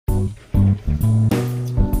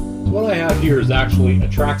I have here is actually a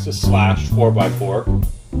Traxxas Slash 4x4.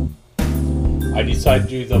 I decided to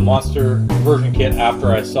do the monster conversion kit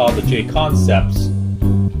after I saw the J Concepts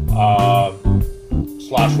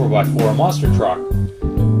Slash 4x4 monster truck.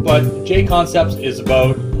 But J Concepts is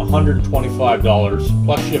about $125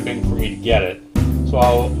 plus shipping for me to get it.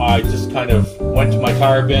 So I just kind of went to my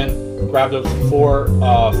tire bin, grabbed up some four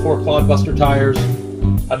Clodbuster tires,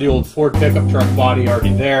 had the old Ford pickup truck body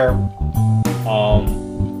already there.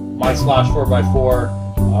 My Slash 4x4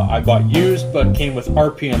 I bought used, but came with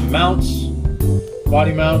RPM mounts,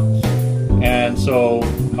 body mounts, and so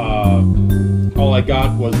all I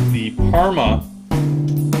got was the Parma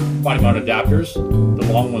body mount adapters.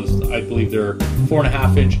 The long ones, I believe they're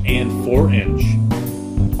 4.5 inch and 4 inch.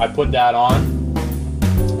 I put that on.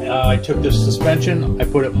 I took this suspension, I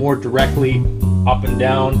put it more directly up and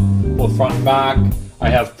down, both front and back. I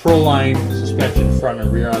have Proline suspension front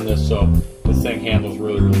and rear on this, so this thing handles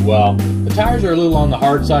really well. The tires are a little on the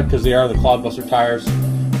hard side because they are the Clodbuster tires,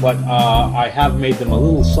 but I have made them a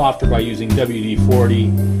little softer by using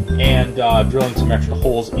WD-40 and drilling some extra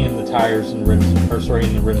holes in the tires and rims,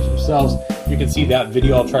 in the rims themselves. You can see that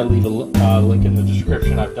video. I'll try to leave a link in the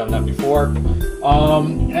description. I've done that before.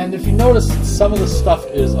 And if you notice, some of the stuff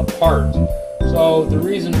is apart. So the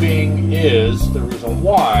reason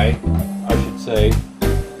why, I should say,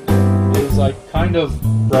 is I kind of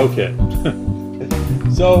broke it.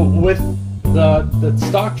 So with the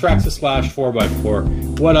stock Traxxas Slash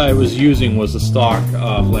 4x4, what I was using was a stock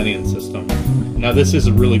Asplenia system. Now this is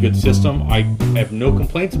a really good system. I have no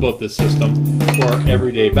complaints about this system for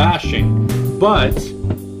everyday bashing, but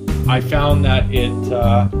I found that it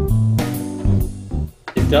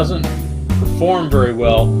doesn't perform very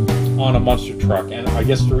well on a monster truck, and I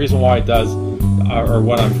guess the reason why it does, or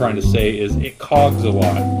what I'm trying to say, is it cogs a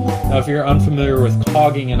lot. Now if you're unfamiliar with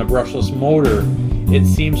cogging in a brushless motor, it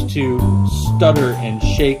seems to stutter and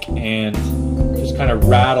shake and just kind of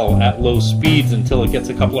rattle at low speeds until it gets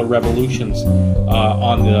a couple of revolutions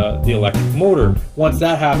on the electric motor. Once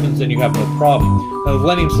that happens, then you have no problem. Now the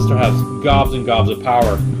Millennium system has gobs and gobs of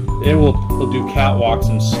power. It will do catwalks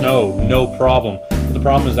in snow, no problem. But the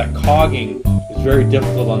problem is that cogging is very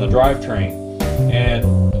difficult on the drivetrain. And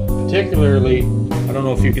particularly, I don't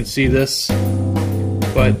know if you can see this,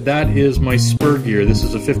 but that is my spur gear. This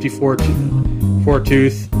is a 54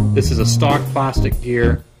 tooth. This is a stock plastic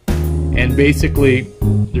gear, and basically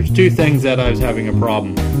there's two things that I was having a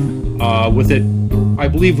problem with it. I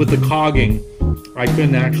believe with the cogging, I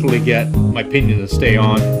couldn't actually get my pinion to stay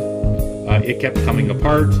on. It kept coming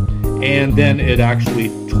apart, and then it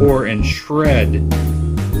actually tore and shred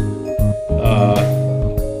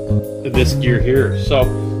this gear here. So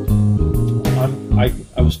I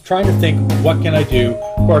was trying to think, what can I do?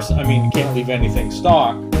 Of course, I mean, you can't leave anything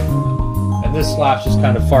stock, and this Slash is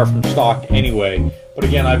kind of far from stock anyway. But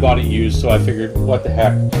again, I bought it used, so I figured, what the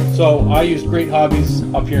heck. So I used Great Hobbies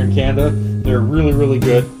up here in Canada. They're really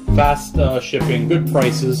good, fast shipping, good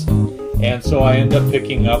prices, and so I ended up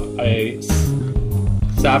picking up a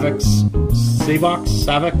Savox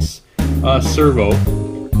servo,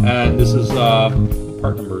 and this is what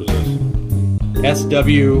part number is this?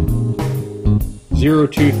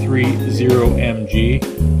 SW0230MG.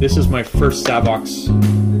 This is my first Savox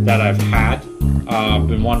that I've had. I've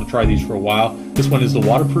been wanting to try these for a while. This one is the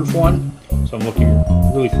waterproof one, so I'm looking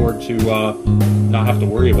really forward to not have to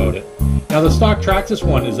worry about it. Now the stock Traxxas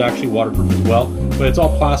one is actually waterproof as well, but it's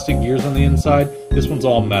all plastic gears on the inside. This one's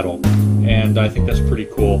all metal, and I think that's pretty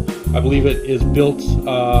cool. I believe it is built,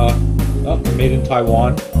 made in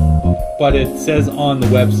Taiwan, but it says on the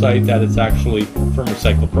website that it's actually from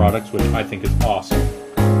recycled products, which I think is awesome.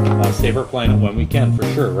 Save our planet when we can, for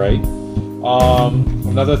sure, right?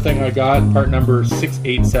 Another thing I got, part number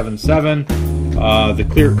 6877, the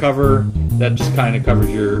clear cover that just kind of covers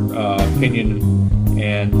your pinion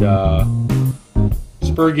and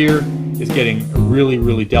spur gear is getting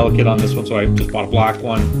really delicate on this one, so I just bought a black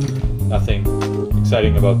one. Nothing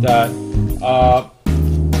exciting about that.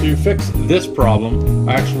 To fix this problem,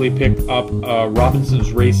 I actually picked up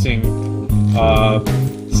Robinson's Racing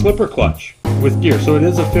slipper clutch with gear. So it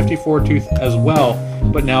is a 54 tooth as well,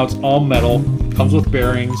 but now it's all metal, comes with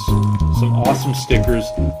bearings, some awesome stickers.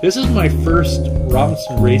 This is my first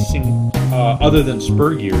Robinson Racing, other than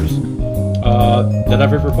spur gears, that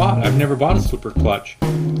I've ever bought. I've never bought a slipper clutch.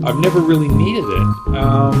 I've never really needed it.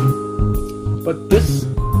 But this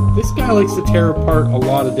guy likes to tear apart a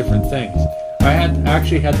lot of different things. I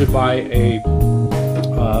actually had to buy a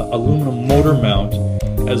aluminum motor mount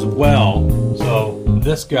as well. So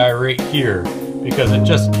this guy right here, because it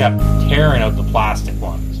just kept tearing out the plastic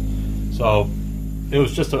ones. So it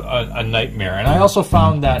was just a nightmare. And I also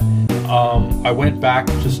found that I went back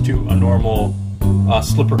just to a normal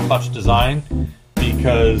slipper clutch design,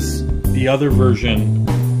 because the other version,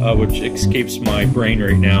 which escapes my brain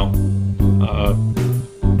right now,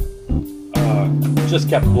 just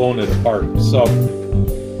kept blowing it apart. So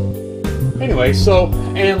anyway,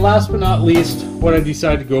 and last but not least, what I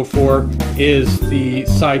decided to go for is the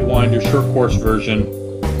Sidewinder short course version.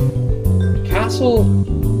 Castle,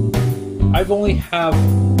 I've only have,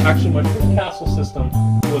 actually my first Castle system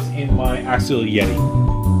was in my Axial Yeti.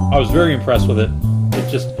 I was very impressed with it. It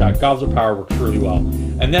just got gobs of power, works really well.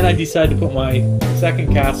 And then I decided to put my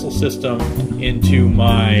second Castle system into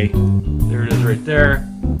my, there it is right there,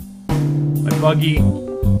 my buggy,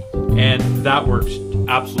 and that works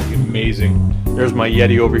absolutely amazing. There's my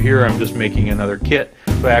Yeti over here. I'm just making another kit.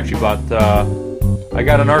 So I actually bought, I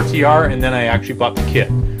got an RTR, and then I actually bought the kit.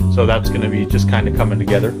 So that's going to be just kind of coming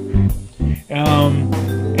together.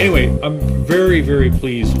 Anyway, I'm very, very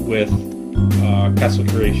pleased with Castle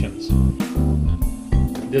Creations.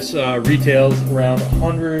 This retails around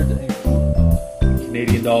 100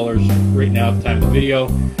 Canadian dollars right now at the time of the video.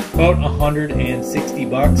 About 160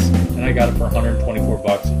 bucks, and I got it for 124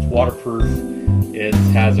 bucks. It's waterproof. It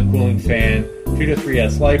has a cooling fan, 2 to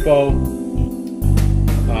 3S LiPo.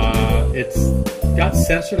 It's got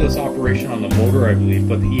sensorless operation on the motor, I believe,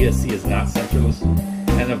 but the ESC is not sensorless.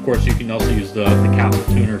 And of course, you can also use the Castle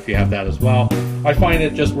tuner if you have that as well. I find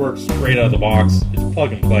it just works right out of the box. It's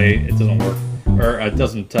plug and play. It doesn't work, or it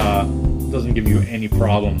doesn't give you any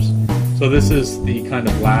problems. So this is the kind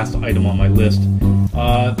of last item on my list.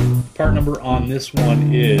 Part number on this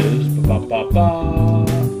one is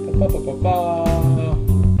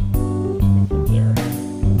there.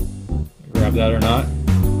 Grab that or not.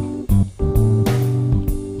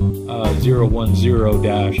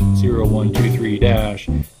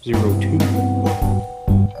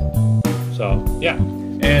 010-0123-02. So yeah,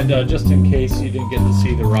 and just in case you didn't get to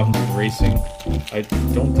see the Robinson Racing, I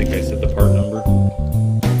don't think I said the part number.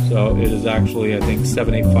 So it is actually, I think,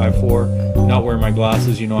 7854. Not wearing my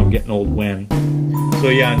glasses, you know I'm getting old when. So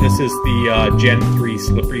yeah, and this is the Gen 3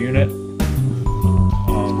 slipper unit.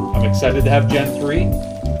 I'm excited to have Gen 3.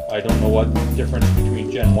 I don't know what the difference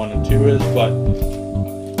between Gen 1 and 2 is, but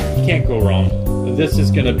you can't go wrong. This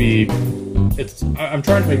is going to be, I'm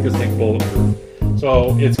trying to make this thing bulletproof.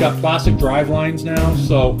 So it's got plastic drive lines now,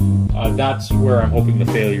 so that's where I'm hoping the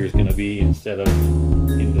failure is going to be, instead of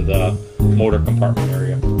into the motor compartment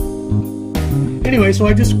area. Anyway, so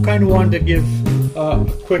I just kind of wanted to give a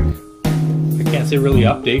quick, I can't say really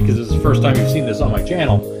update because this is the first time you've seen this on my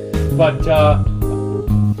channel, but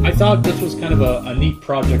I thought this was kind of a neat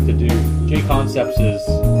project to do. J Concepts is,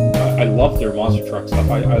 I love their monster truck stuff.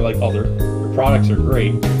 I like all their products are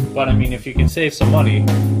great, but I mean, if you can save some money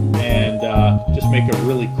and just make a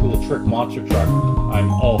really cool trick monster truck,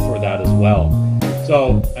 I'm all for that as well.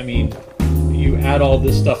 So, I mean, you add all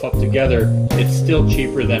this stuff up together, it's still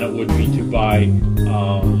cheaper than it would be to buy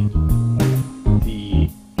the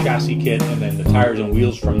chassis kit and then the tires and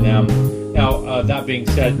wheels from them. Now, that being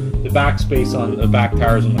said, the back space on the back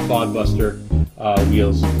tires on the Clodbuster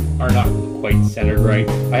wheels are not quite centered right.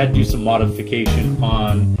 I had to do some modification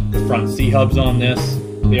on the front C-hubs on this.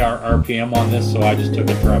 They are RPM on this, so I just took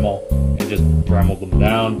a Dremel and just Dremeled them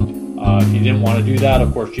down. If you didn't want to do that,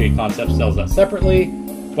 of course, J Concept sells that separately.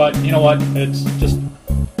 But you know what? It's just,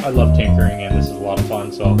 I love tinkering and this is a lot of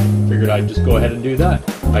fun, so figured I'd just go ahead and do that.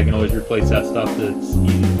 I can always replace that stuff that's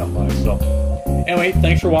easy to come by. So anyway,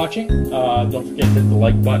 thanks for watching. Don't forget to hit the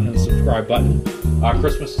like button and the subscribe button.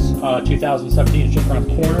 Christmas 2017 is just around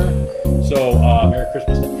the corner, so Merry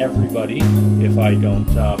Christmas to everybody if I don't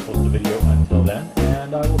post a video until then,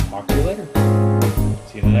 and I will talk to you later.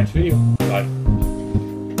 See you in the next video. Bye.